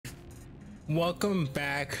Welcome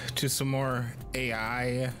back to some more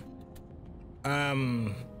AI.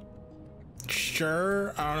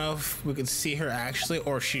 Sure, I don't know if we could see her actually,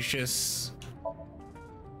 or she's just...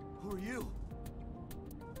 Who are you?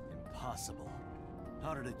 Impossible.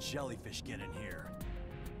 How did a jellyfish get in here?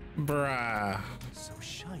 Bruh. So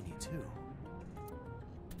shiny, too.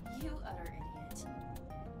 You utter idiot.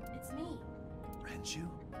 It's me. Renju?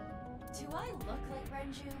 Do I look like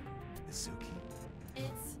Renju? Izuki?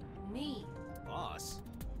 It's me. Boss?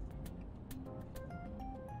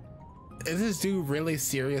 Is this dude really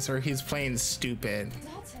serious or he's playing stupid?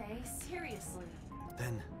 Date, seriously.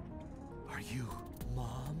 Then, are you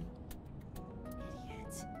Mom?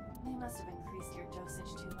 Idiot. They must have increased your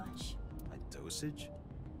dosage too much. My dosage?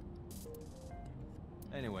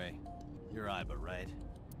 Anyway, you're Aiba, right?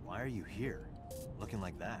 Why are you here? Looking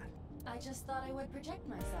like that? I just thought I would protect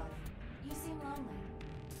myself. You seem lonely.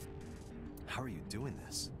 How are you doing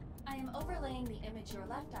this? I am overlaying the image your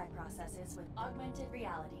left eye processes with augmented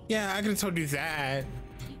reality. Yeah, I could have told you that.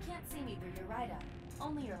 You can't see me through your right eye,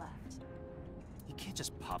 only your left. You can't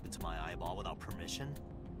just pop into my eyeball without permission.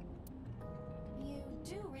 You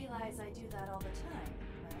do realize I do that all the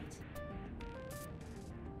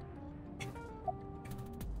time, right?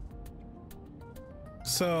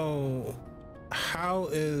 So, how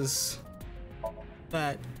is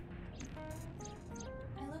that?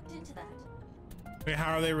 I looked into that. I mean,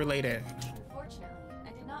 how are they related? Unfortunately,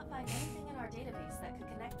 I did not find anything in our database that could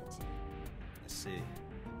connect the two. I see.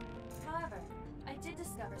 However, I did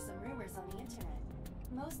discover some rumors on the internet.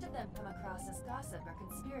 Most of them come across as gossip or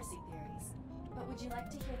conspiracy theories. But would you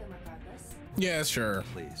like to hear them regardless? Yeah, sure.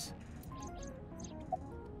 Please.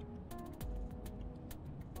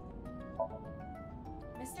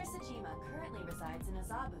 Mr. Sajima currently resides in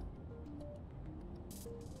Azabu.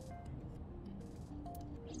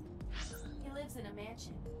 He lives in a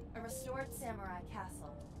mansion, a restored samurai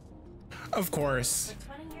castle. Of course.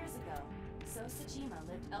 But 20 years ago, So Sajima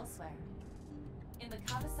lived elsewhere. In the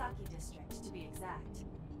Kawasaki district, to be exact.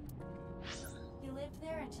 He lived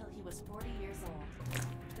there until he was 40 years old.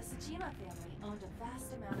 The Sajima family owned a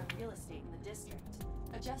vast amount of real estate in the district.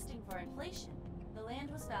 Adjusting for inflation, the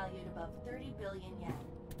land was valued above 30 billion yen.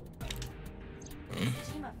 The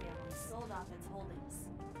Sajima family sold off its holdings.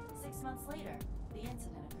 6 months later, the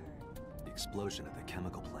incident occurred. The explosion at the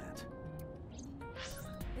chemical plant.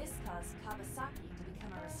 This caused Kawasaki to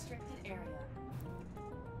become a restricted area.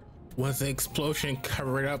 Was the explosion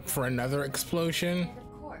covered up for another explosion? And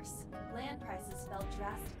of course, land prices fell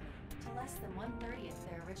drastically to less than 1/30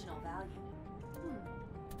 their original value.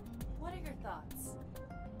 What are your thoughts?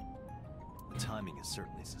 The timing is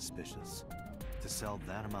certainly suspicious. To sell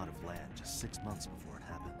that amount of land just 6 months before it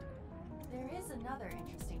happened. There is another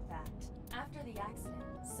interesting fact. After the accident,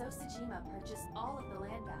 So Sajima purchased all of the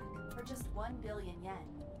land back for just 1 billion yen.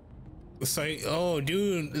 So, oh,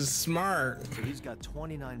 dude is smart. So he's got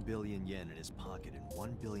 29 billion yen in his pocket and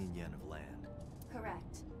 1 billion yen of land.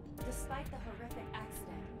 Correct. Despite the horrific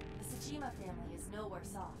accident, the Sajima family is no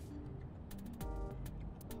worse off.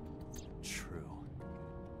 True.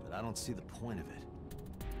 But I don't see the point of it.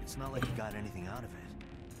 It's not like he got anything out of it.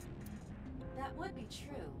 That would be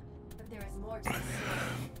true, but there is more to the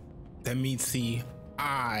story. That meets the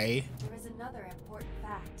eye. There is another important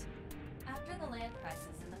fact. After the land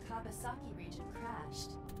prices in the Kawasaki region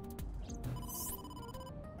crashed...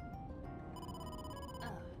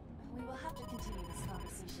 we will have to continue this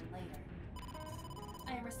conversation later.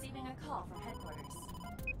 I am receiving a call from headquarters.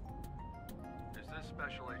 Is this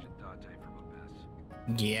Special Agent Date from Abyss?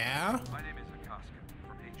 Yeah? My name is Akaska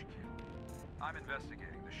from HQ. I'm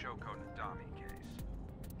investigating the Shoko Nadami case.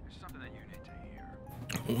 There's something that you need to hear.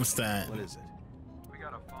 What's that? What is it? We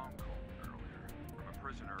got a phone call earlier from a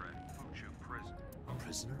prisoner at Fuchu prison. A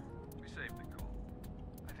prisoner? We saved the call.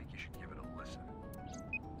 I think you should give it a listen.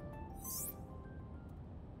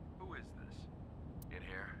 Who is this? In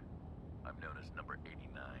here, I'm known as number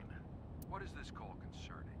 89. What is this call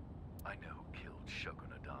concerning? I know who killed Shoko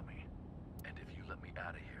Nadami. And if you let me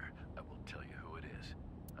out of here, I will tell you who it is.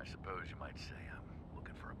 I suppose you might say I'm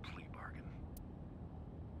looking for a plea bargain.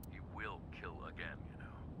 He will kill again, you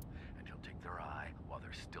know. And he'll take their eye while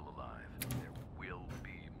they're still alive. There will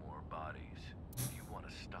be more bodies. If you want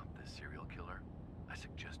to stop this serial killer, I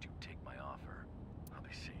suggest you take my offer. I'll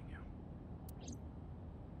be seeing you.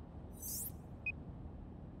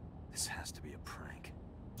 This has to be a prank.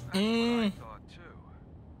 That's what I thought too.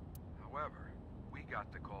 However, we got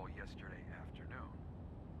the call yesterday afternoon,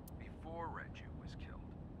 before Renju was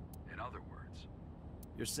killed. In other words...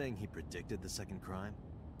 You're saying he predicted the second crime?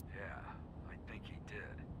 Yeah, I think he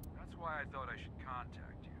did. That's why I thought I should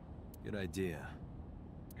contact you. Good idea.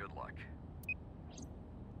 Good luck.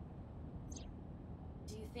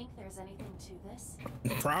 Do you think there's anything to this?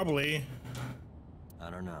 Probably. I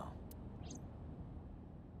don't know.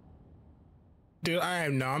 Dude, I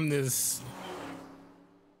am numb.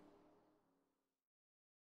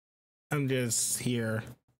 I'm just here.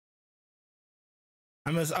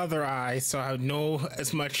 I'm his other eye, so I know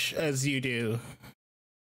as much as you do.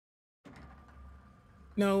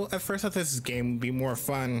 No, at first I thought this game would be more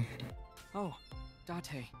fun. Oh,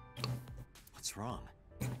 Date. What's wrong?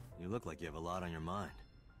 You look like you have a lot on your mind.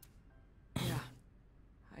 Yeah.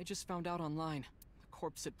 I just found out online. The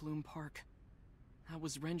corpse at Bloom Park. That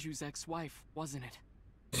was Renju's ex-wife, wasn't it?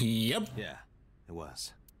 Yep. Yeah, it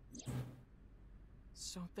was.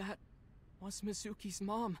 So that was Mizuki's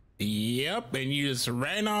mom. Yep, and you just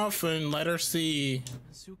ran off and let her see.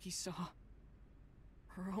 Mizuki saw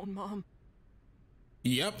her own mom,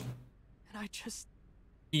 Yep. and I just...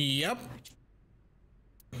 Yep.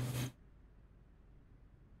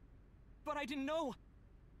 But I didn't know.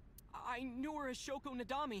 I knew her as Shoko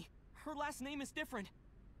Nadami. Her last name is different.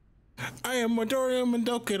 I am Midoriya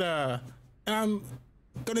Mandokura, and I'm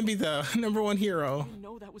gonna be the #1 hero. I didn't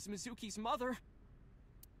know that was Mizuki's mother.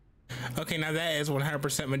 Okay, now that is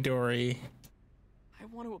 100% Midori. I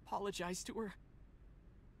want to apologize to her.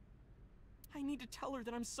 I need to tell her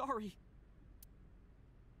that I'm sorry.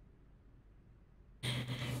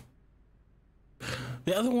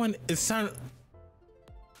 The other one is sound.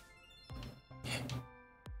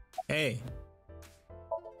 Hey,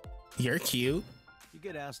 you're cute. You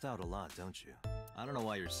get asked out a lot, don't you? I don't know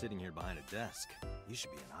why you're sitting here behind a desk. You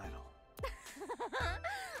should be an idol.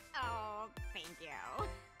 Oh, thank you.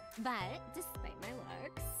 But despite my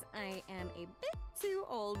looks, I am a bit too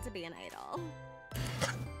old to be an idol.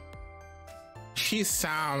 She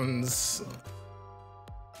sounds.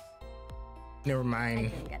 Never I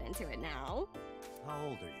mind. can get into it now. How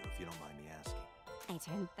old are you, if you don't mind me asking? I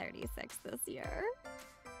turned 36 this year.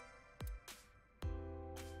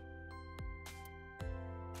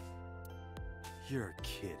 You're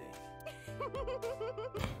kidding.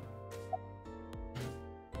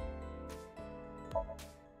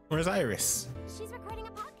 Where's Iris? She's recording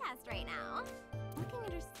a podcast right now. Looking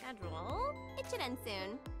at her schedule, it should end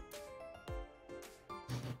soon.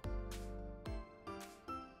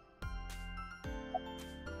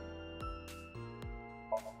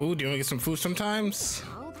 Ooh, do you want to get some food sometimes?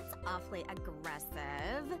 Oh, that's awfully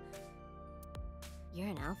aggressive. You're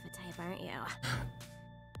an alpha type, aren't you?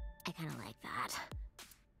 I kind of like that.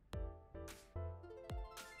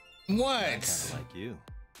 What? Kinda like you.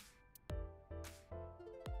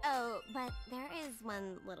 Oh, but there is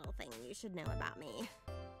one little thing you should know about me.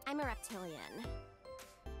 I'm a reptilian.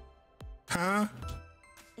 Huh?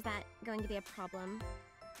 Is that going to be a problem?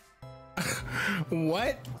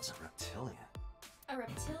 What? What's a reptilian? A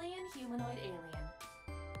reptilian humanoid alien.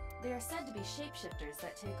 They are said to be shapeshifters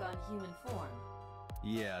that take on human form.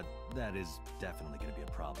 Yeah, that is definitely gonna be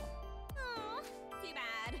a problem. Oh, too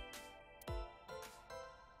bad.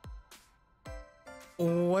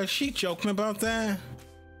 Was she joking about that?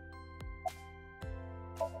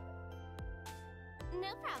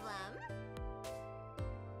 No problem.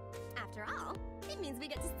 After all, it means we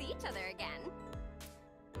get to see each other again.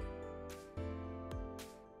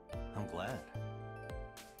 I'm glad.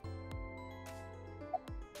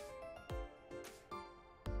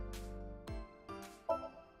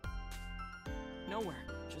 Nowhere.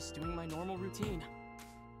 Just doing my normal routine.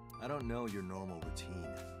 I don't know your normal routine.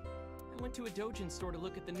 I went to a Dojin store to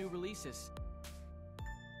look at the new releases.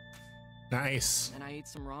 Nice. And I ate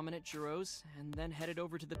some ramen at Jiro's, and then headed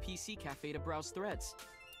over to the PC cafe to browse threads.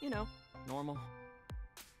 You know, normal.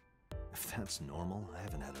 If that's normal, I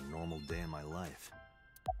haven't had a normal day in my life.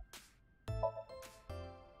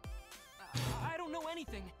 I don't know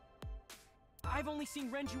anything. I've only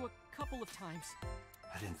seen Renju a couple of times.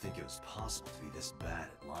 I didn't think it was possible to be this bad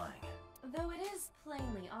at lying. Though it is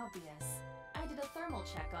plainly obvious, I did a thermal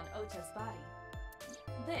check on Ota's body.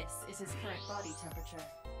 This is his current body temperature.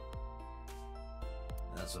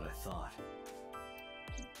 That's what I thought.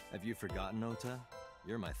 Have you forgotten, Ota?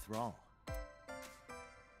 You're my thrall.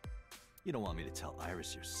 You don't want me to tell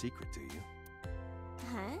Iris your secret, do you?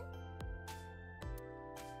 Huh?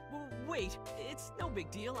 Well, wait, it's no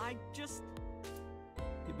big deal. I just...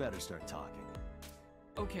 You better start talking.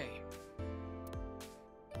 Okay.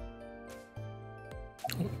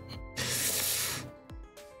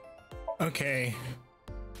 Okay.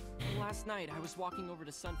 Last night, I was walking over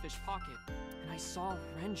to Sunfish Pocket, and I saw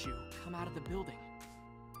Renju come out of the building.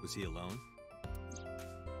 Was he alone?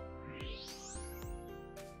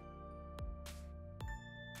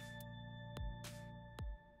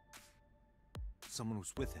 Someone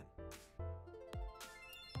was with him.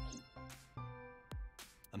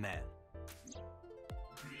 man.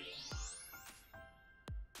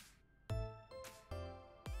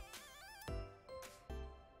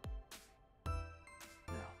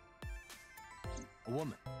 No. A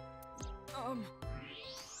woman.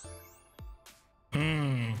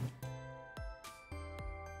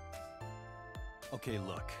 Okay,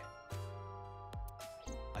 look.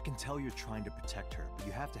 I can tell you're trying to protect her, but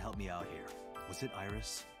you have to help me out here. Was it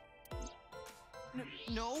Iris?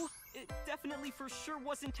 No, it definitely for sure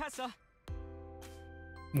wasn't Tessa.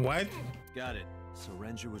 What? Got it. So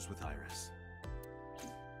Renju was with Iris.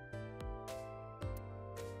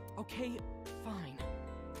 Okay, fine.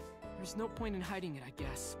 There's no point in hiding it, I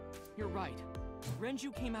guess. You're right.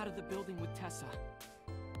 Renju came out of the building with Tessa.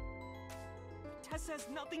 Tessa has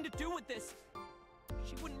nothing to do with this.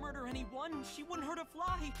 She wouldn't murder anyone. She wouldn't hurt a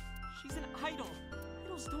fly. She's an idol.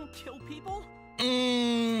 Idols don't kill people. You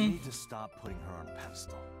need to stop putting her on a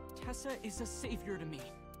pedestal. Tessa is a savior to me.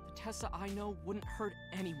 The Tessa I know wouldn't hurt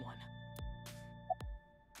anyone.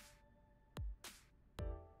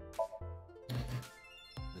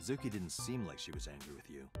 Mizuki didn't seem like she was angry with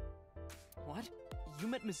you. What? You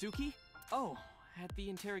met Mizuki? Oh, at the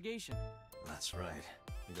interrogation. That's right.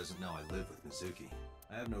 He doesn't know I live with Mizuki.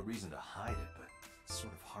 I have no reason to hide it, but it's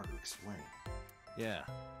sort of hard to explain. Yeah,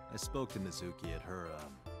 I spoke to Mizuki at her,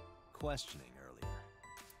 questioning earlier.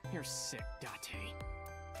 You're sick, Date.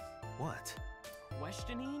 What?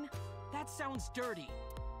 Questioning? That sounds dirty.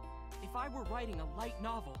 If I were writing a light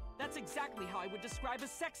novel, that's exactly how I would describe a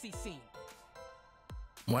sexy scene.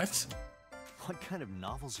 What? What kind of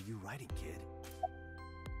novels are you writing, kid?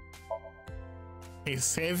 A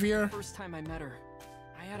savior? First time I met her,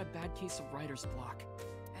 I had a bad case of writer's block,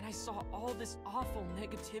 and I saw all this awful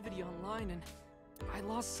negativity online, and I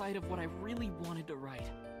lost sight of what I really wanted to write.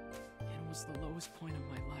 It was the lowest point of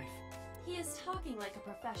my life. He is talking like a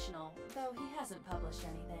professional, though he hasn't published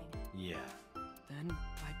anything. Yeah. Then,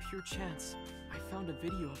 by pure chance, I found a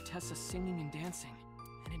video of Tessa singing and dancing,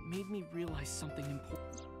 and it made me realize something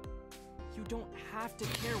important. You don't have to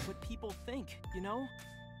care what people think, you know?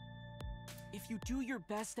 If you do your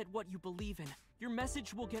best at what you believe in, your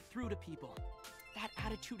message will get through to people. That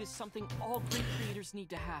attitude is something all great creators need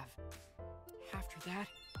to have. After that,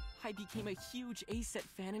 I became a huge A-Set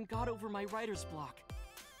fan and got over my writer's block.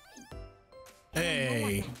 Hey. I know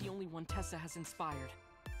I'm not the only one Tessa has inspired.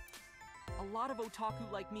 A lot of otaku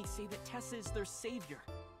like me say that Tessa is their savior.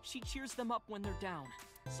 She cheers them up when they're down.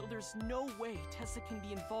 So there's no way Tessa can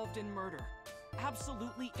be involved in murder.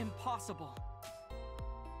 Absolutely impossible.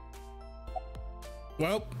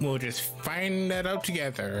 Well, we'll just find that out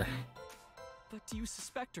together. But do you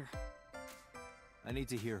suspect her? I need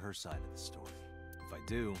to hear her side of the story. If I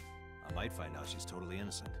do, I might find out she's totally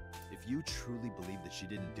innocent. If you truly believe that she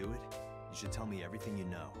didn't do it, you should tell me everything you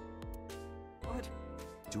know. What?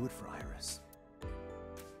 Do it for Iris.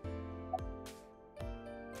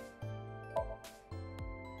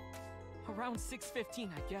 Around 6:15,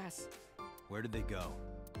 I guess. Where did they go?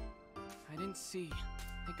 I didn't see.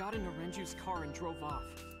 They got into Renju's car and drove off.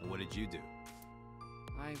 And what did you do?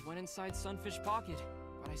 I went inside Sunfish Pocket,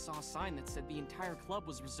 but I saw a sign that said the entire club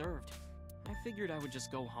was reserved. I figured I would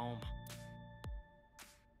just go home.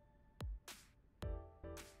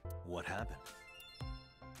 What happened?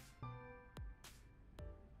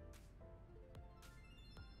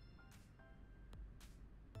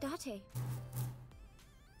 Date.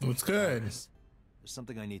 What's good? Iris, there's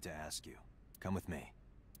something I need to ask you. Come with me.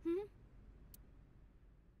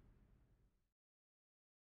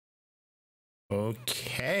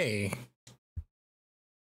 Okay.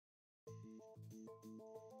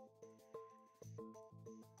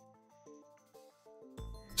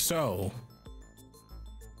 So,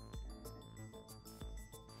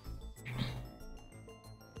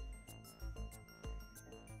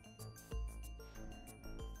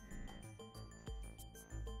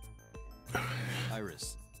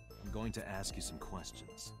 Iris, I'm going to ask you some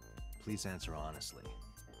questions. Please answer honestly.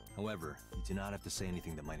 However, you do not have to say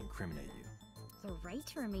anything that might incriminate you. The right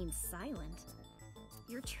to remain silent?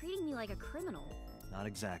 You're treating me like a criminal. Not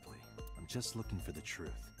exactly. I'm just looking for the truth,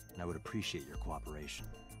 and I would appreciate your cooperation.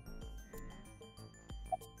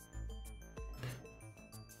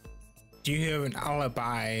 do you have an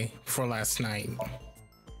alibi for last night?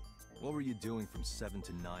 What were you doing from 7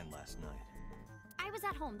 to 9 last night? I was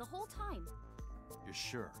at home the whole time. You're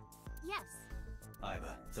sure? Yes. I have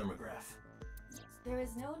a thermograph. There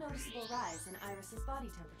is no noticeable rise in Iris's body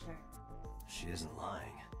temperature. She isn't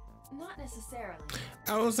lying. Not necessarily.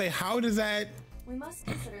 I would say, how does that? We must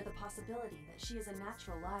consider the possibility that she is a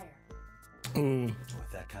natural liar. Ooh.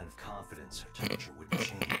 With that kind of confidence, her temperature wouldn't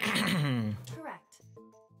change. Correct.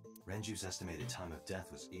 Renju's estimated time of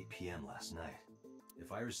death was 8 p.m. last night.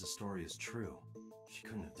 If Iris's story is true, she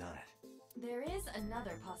couldn't have done it. There is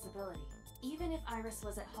another possibility. Even if Iris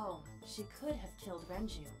was at home, she could have killed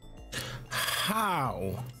Renju.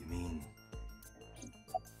 How? You mean...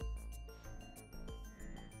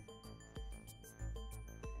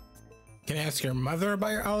 Can I ask your mother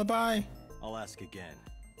about your alibi? I'll ask again.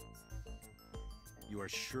 You are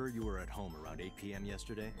sure you were at home around 8 p.m.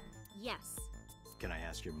 yesterday? Yes. Can I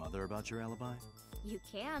ask your mother about your alibi? You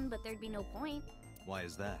can, but there'd be no point. Why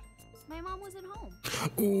is that? My mom wasn't home.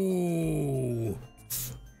 Ooh.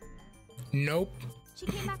 Nope. She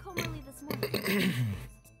came back home early this morning.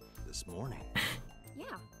 This morning?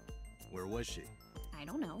 Yeah. Where was she? I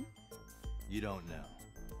don't know. You don't know.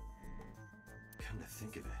 Come to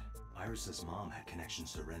think of it, Iris's mom had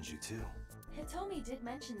connections to Renju too. Hitomi did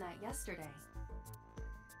mention that yesterday.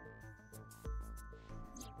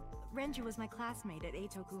 Renju was my classmate at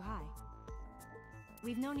Eitoku High.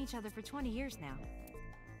 We've known each other for 20 years now.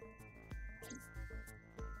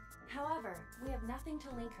 However, we have nothing to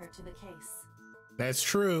link her to the case. That's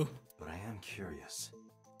true. But I am curious.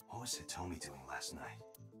 What was Hitomi doing last night?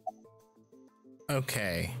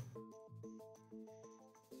 Okay.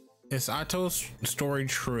 Is Ato's story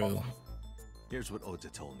true? Here's what Ota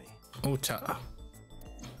told me. Ota.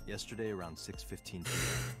 Yesterday around 6:15 p.m.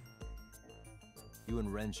 You and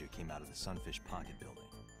Renju came out of the Sunfish Pocket building.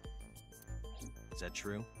 Is that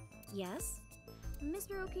true? Yes.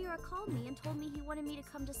 Mr. Okiura called me and told me he wanted me to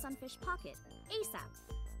come to Sunfish Pocket, ASAP.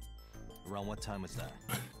 Around what time was that?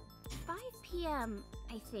 5 p.m.,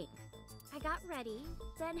 I think. I got ready,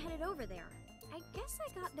 then headed over there. I guess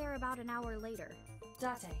I got there about an hour later.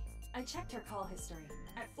 Date, I checked her call history.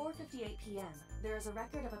 At 4:58 p.m., there is a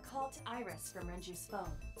record of a call to Iris from Renju's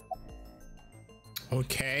phone.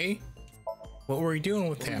 Okay. What were you doing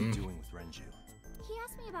with What were him? you doing with Renju? He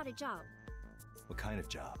asked me about a job. What kind of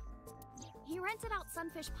job? He rented out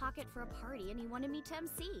Sunfish Pocket for a party and he wanted me to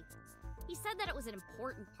MC. He said that it was an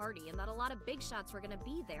important party and that a lot of big shots were gonna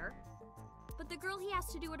be there. But the girl he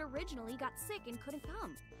asked to do it originally got sick and couldn't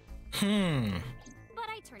come. But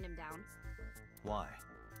I turned him down. Why?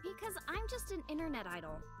 Because I'm just an internet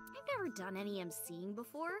idol. I've never done any MCing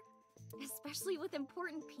before. Especially with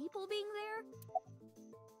important people being there.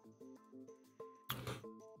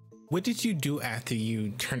 What did you do after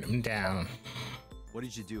you turned him down? What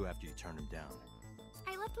did you do after you turned him down?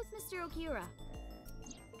 I left with Mr. Okiura.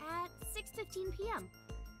 At 6:15 p.m.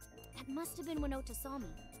 That must have been when Ota saw me.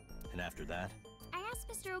 And after that? I asked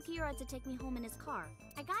Mr. Okiura to take me home in his car.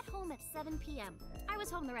 I got home at 7 p.m. I was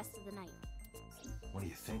home the rest of the night. What do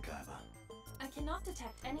you think, Iva? I cannot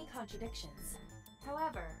detect any contradictions.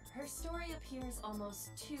 However, her story appears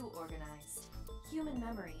almost too organized. Human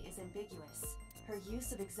memory is ambiguous. Her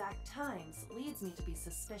use of exact times leads me to be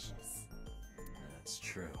suspicious. That's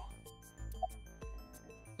true.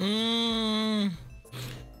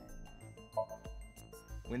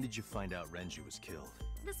 When did you find out Renju was killed?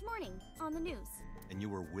 This morning, on the news. And you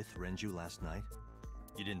were with Renju last night?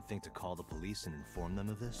 You didn't think to call the police and inform them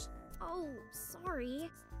of this? Oh, sorry.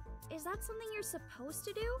 Is that something you're supposed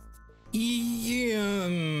to do?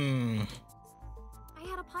 Yeah. I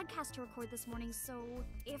had a podcast to record this morning, so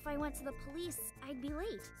if I went to the police, I'd be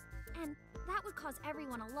late. And that would cause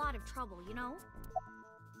everyone a lot of trouble, you know?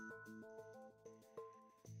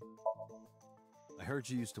 I heard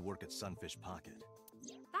you used to work at Sunfish Pocket.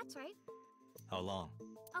 That's right. How long?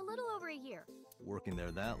 A little over a year. Working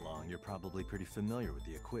there that long, you're probably pretty familiar with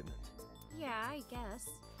the equipment. Yeah, I guess.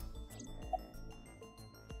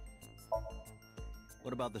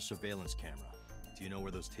 What about the surveillance camera? Do you know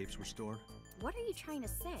where those tapes were stored? What are you trying to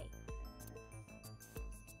say?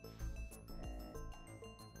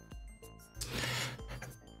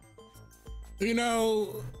 You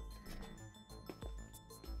know,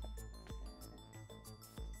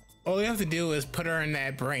 all you have to do is put her in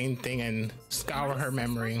that brain thing and scour her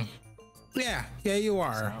memory. Yeah, you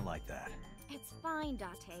are. Sound like that. It's fine,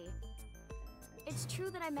 Date. It's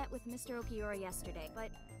true that I met with Mr. Okiura yesterday,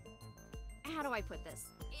 but how do I put this?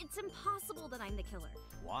 It's impossible that I'm the killer.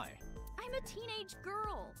 Why? I'm a teenage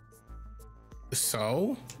girl.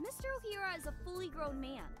 So? Mr. Okiura is a fully grown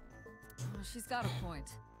man. Oh, she's got a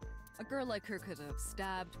point. A girl like her could have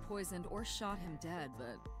stabbed, poisoned, or shot him dead,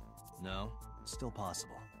 but... No, it's still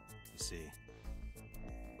possible. You see.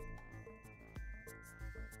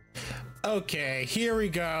 Okay, here we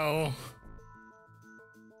go.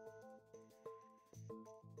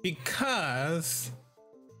 Because...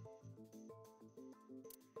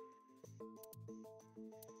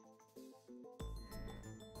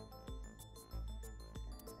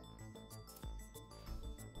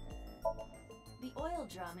 The oil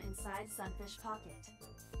drum inside Sunfish Pocket.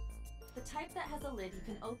 The type that has a lid you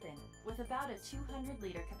can open, with about a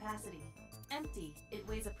 200-liter capacity. Empty, it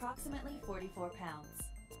weighs approximately 44 pounds.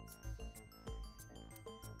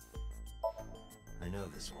 I know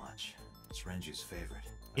this watch. It's Renju's favorite.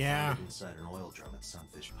 Yeah. I found it inside an oil drum at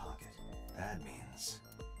Sunfish Pocket. That means...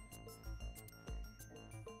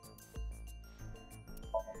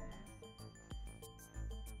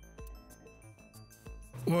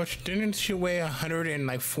 Well, didn't she weigh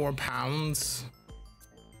 104 pounds?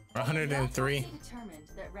 Or 103? The autopsy determined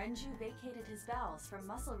that Renju vacated his bowels for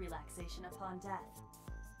muscle relaxation upon death.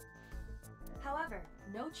 However,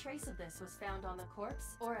 no trace of this was found on the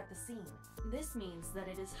corpse or at the scene. This means that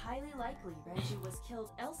it is highly likely Renju was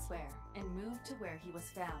killed elsewhere and moved to where he was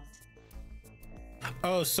found.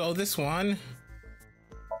 Oh, so this one?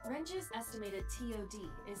 Renju's estimated TOD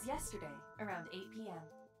is yesterday, around 8 p.m.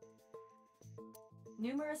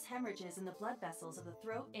 Numerous hemorrhages in the blood vessels of the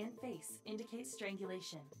throat and face indicate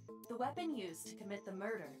strangulation. The weapon used to commit the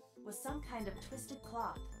murder was some kind of twisted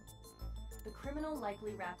cloth. The criminal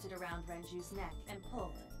likely wrapped it around Renju's neck and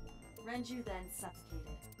pulled. Renju then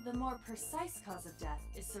suffocated. The more precise cause of death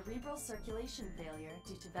is cerebral circulation failure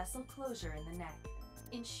due to vessel closure in the neck.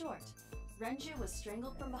 In short, Renju was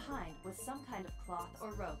strangled from behind with some kind of cloth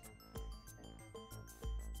or rope.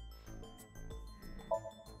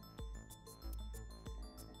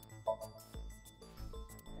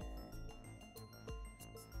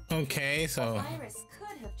 Okay, so Iris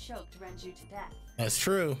could have choked Renju to death. that's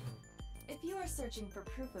true. If you are searching for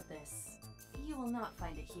proof of this, you will not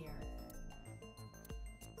find it here.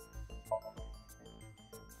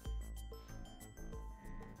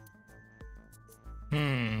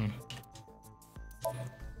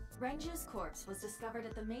 Renju's corpse was discovered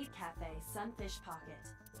at the maid cafe Sunfish Pocket,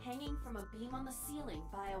 hanging from a beam on the ceiling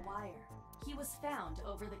by a wire. He was found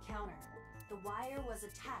over the counter. The wire was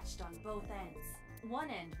attached on both ends. One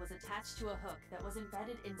end was attached to a hook that was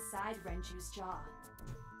embedded inside Renju's jaw.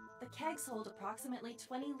 The kegs hold approximately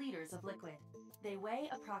 20 liters of liquid. They weigh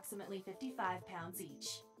approximately 55 pounds each.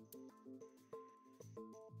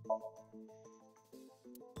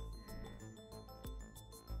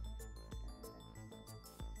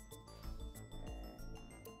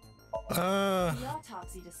 The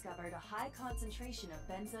autopsy discovered a high concentration of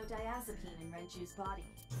benzodiazepine in Renju's body.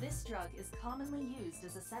 This drug is commonly used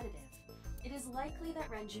as a sedative. It is likely that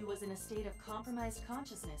Renju was in a state of compromised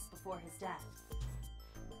consciousness before his death.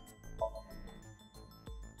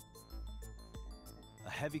 A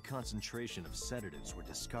heavy concentration of sedatives were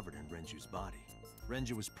discovered in Renju's body.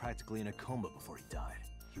 Renju was practically in a coma before he died.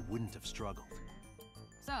 He wouldn't have struggled.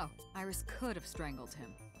 So, Iris could have strangled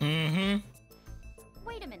him. Mm-hmm.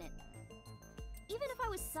 Wait a minute. Even if I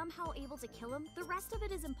was somehow able to kill him, the rest of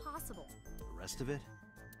it is impossible. The rest of it?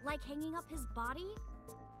 Like hanging up his body?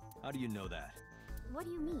 How do you know that? What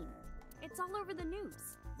do you mean? It's all over the news.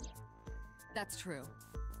 That's true.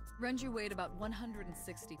 Renju weighed about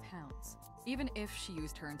 160 pounds. Even if she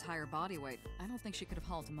used her entire body weight, I don't think she could have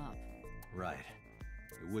hauled him up. Right.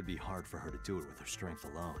 It would be hard for her to do it with her strength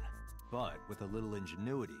alone. But with a little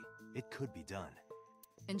ingenuity, it could be done.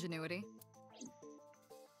 Ingenuity?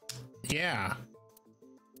 Yeah.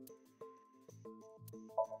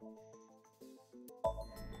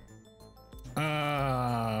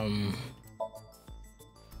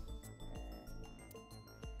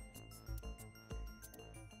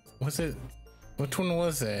 Was it? Which one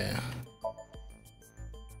was it?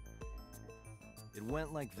 It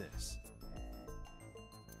went like this.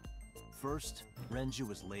 First, Renju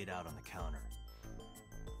was laid out on the counter.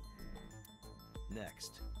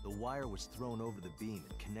 Next, the wire was thrown over the beam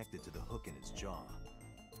and connected to the hook in his jaw.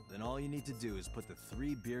 Then all you need to do is put the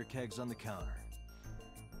 3 beer kegs on the counter.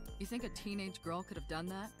 You think a teenage girl could have done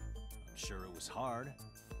that? I'm sure it was hard.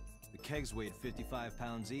 The kegs weighed 55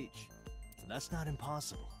 pounds each. That's not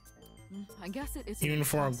impossible. I guess it is. Even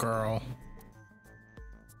for a girl.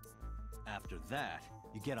 After that,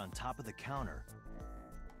 you get on top of the counter,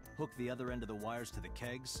 hook the other end of the wires to the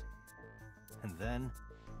kegs, and then,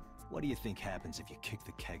 what do you think happens if you kick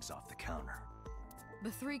the kegs off the counter?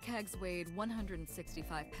 The 3 kegs weighed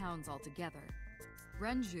 165 pounds altogether.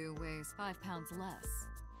 Renju weighs 5 pounds less.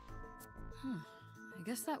 I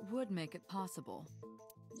guess that would make it possible.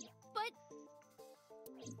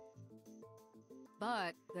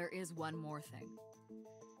 But there is one more thing.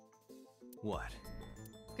 What?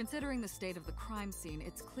 Considering the state of the crime scene,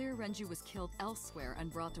 it's clear Renju was killed elsewhere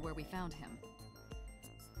and brought to where we found him.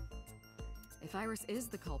 If Iris is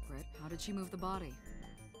the culprit, how did she move the body?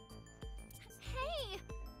 Hey!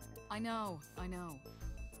 I know.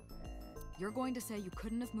 You're going to say you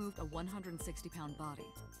couldn't have moved a 160-pound body.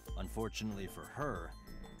 Unfortunately for her,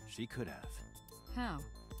 she could have. How?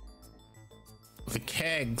 The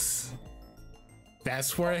kegs.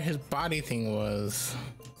 That's where his body thing was.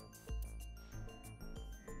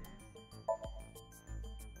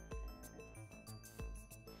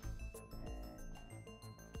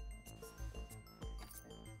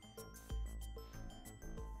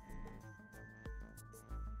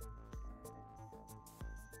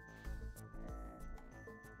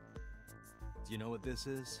 Do you know what this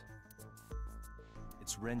is?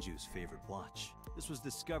 It's Renju's favorite watch. This was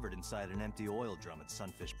discovered inside an empty oil drum at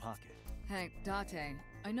Sunfish Pocket. Hey, Date,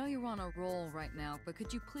 I know you're on a roll right now, but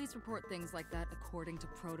could you please report things like that according to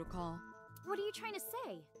protocol? What are you trying to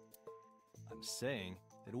say? I'm saying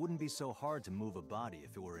that it wouldn't be so hard to move a body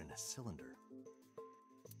if it were in a cylinder.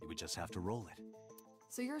 You would just have to roll it.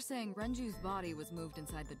 So you're saying Renju's body was moved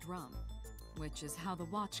inside the drum, which is how the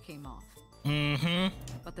watch came off. Mm-hmm.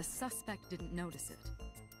 But the suspect didn't notice it.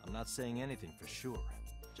 I'm not saying anything for sure,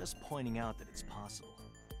 just pointing out that it's possible.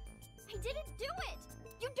 I didn't do it!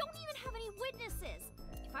 You don't even have any witnesses!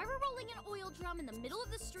 If I were rolling an oil drum in the middle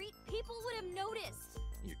of the street, people would have noticed!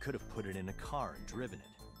 You could have put it in a car and driven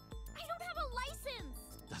it. I don't have a license!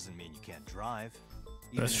 Doesn't mean you can't drive.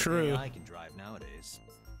 Even That's an true. AI can drive nowadays.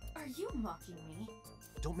 Are you mocking me?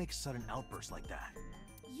 Don't make sudden outbursts like that.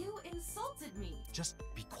 You insulted me. Just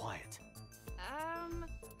be quiet.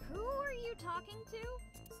 Who are you talking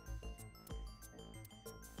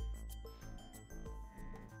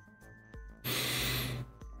to?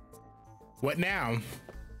 What now?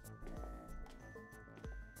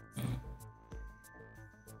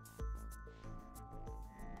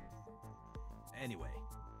 Anyway,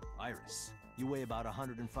 Iris, you weigh about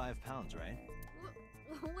 105 pounds, right?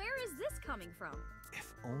 Where is this coming from?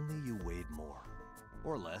 If only you weighed more.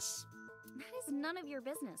 Or less. That is none of your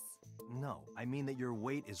business. No, I mean that your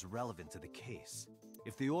weight is relevant to the case.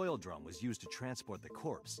 If the oil drum was used to transport the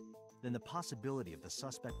corpse, then the possibility of the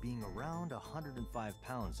suspect being around 105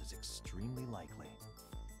 pounds is extremely likely.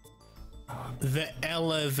 The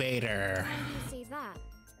elevator. How do you say that?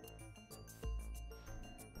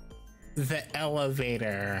 The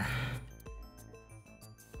elevator.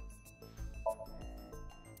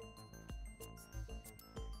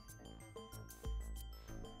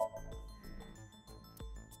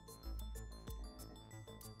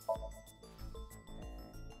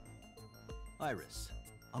 Iris,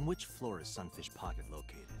 on which floor is Sunfish Pocket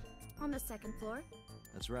located? On the second floor?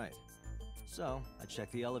 That's right. So, I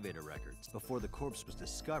checked the elevator records. Before the corpse was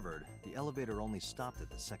discovered, the elevator only stopped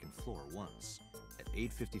at the second floor once, at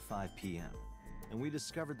 8:55 p.m. And we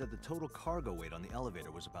discovered that the total cargo weight on the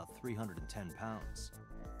elevator was about 310 pounds.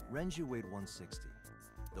 Renju weighed 160.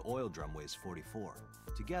 The oil drum weighs 44.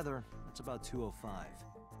 Together, that's about 205.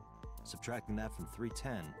 Subtracting that from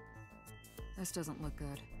 310. This doesn't look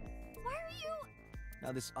good. Why are you...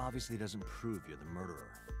 Now, this obviously doesn't prove you're the murderer.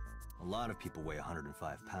 A lot of people weigh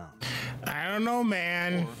 105 pounds. I don't know,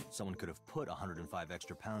 man. Or someone could have put 105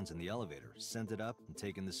 extra pounds in the elevator, sent it up, and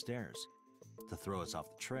taken the stairs to throw us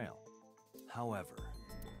off the trail. However...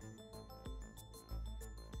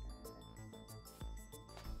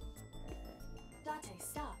 Date,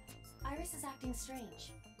 stop. Iris is acting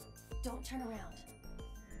strange. Don't turn around.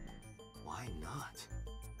 Why not?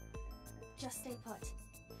 Just stay put.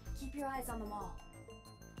 Keep your eyes on the wall.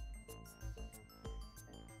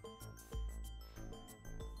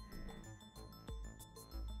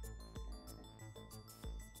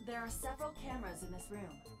 There are several cameras in this room.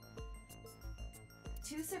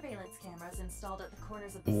 2 surveillance cameras installed at the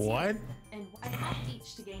corners of the What? ceiling, and I hacked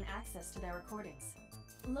each to gain access to their recordings.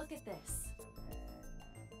 Look at this.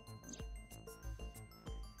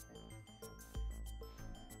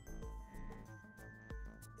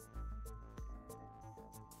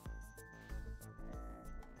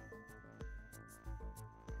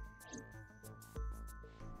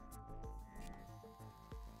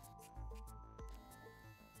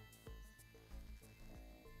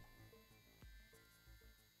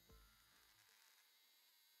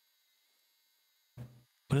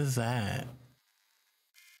 What is that?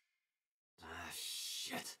 Ah,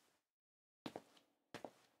 shit.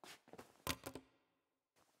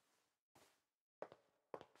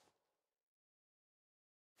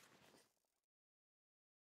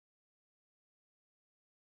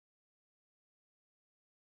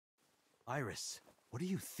 Iris, what are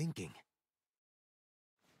you thinking?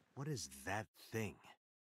 What is that thing?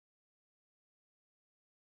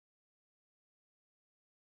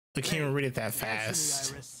 I can't even read it that Answer me,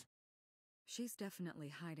 fast. Iris. She's definitely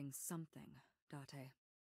hiding something, Date.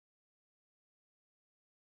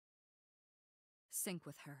 Sync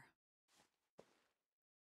with her.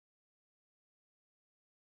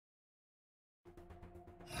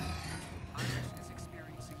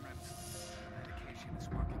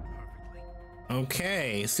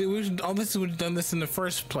 Okay, see, we obviously would have done this in the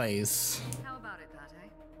first place. How about it,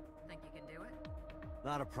 Pt08? Think you can do it?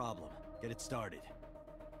 Not a problem. Get it started.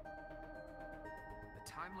 The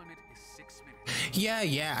time limit is 6 minutes.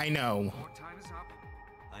 Yeah, I know. Your time is up.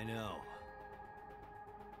 I know.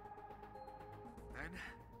 Then,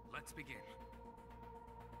 let's begin.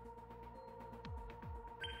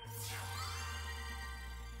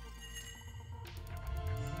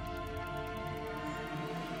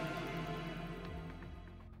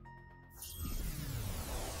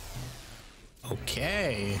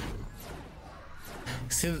 Okay.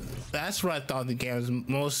 See, that's what I thought the game was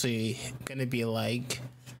mostly gonna be like.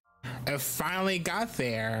 I finally got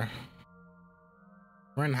there.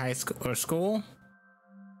 We're in high school or school.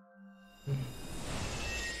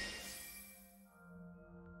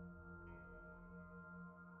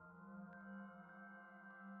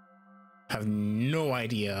 Have no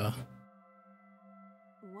idea.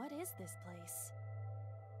 What is this place?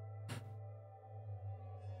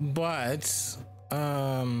 But no,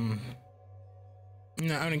 I'm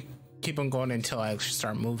gonna keep on going until I actually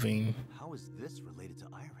start moving. How is this related to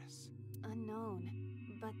Iris? Unknown,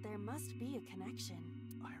 but there must be a connection.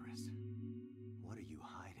 Iris, what are you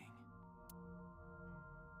hiding?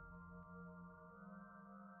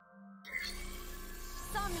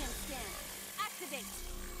 Somnium scan, activate.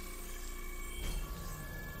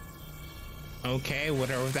 Okay,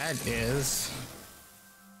 whatever that is.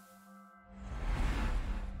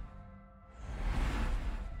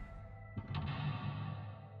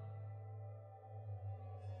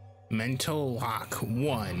 Mental lock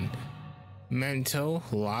 1. Mental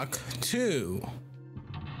lock 2.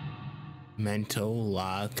 Mental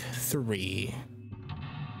lock 3.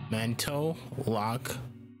 Mental lock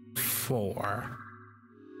 4.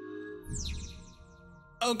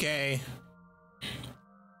 Okay.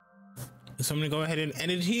 So I'm gonna go ahead and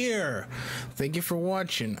end it here. Thank you for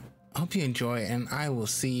watching. I hope you enjoy, and I will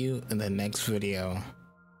see you in the next video.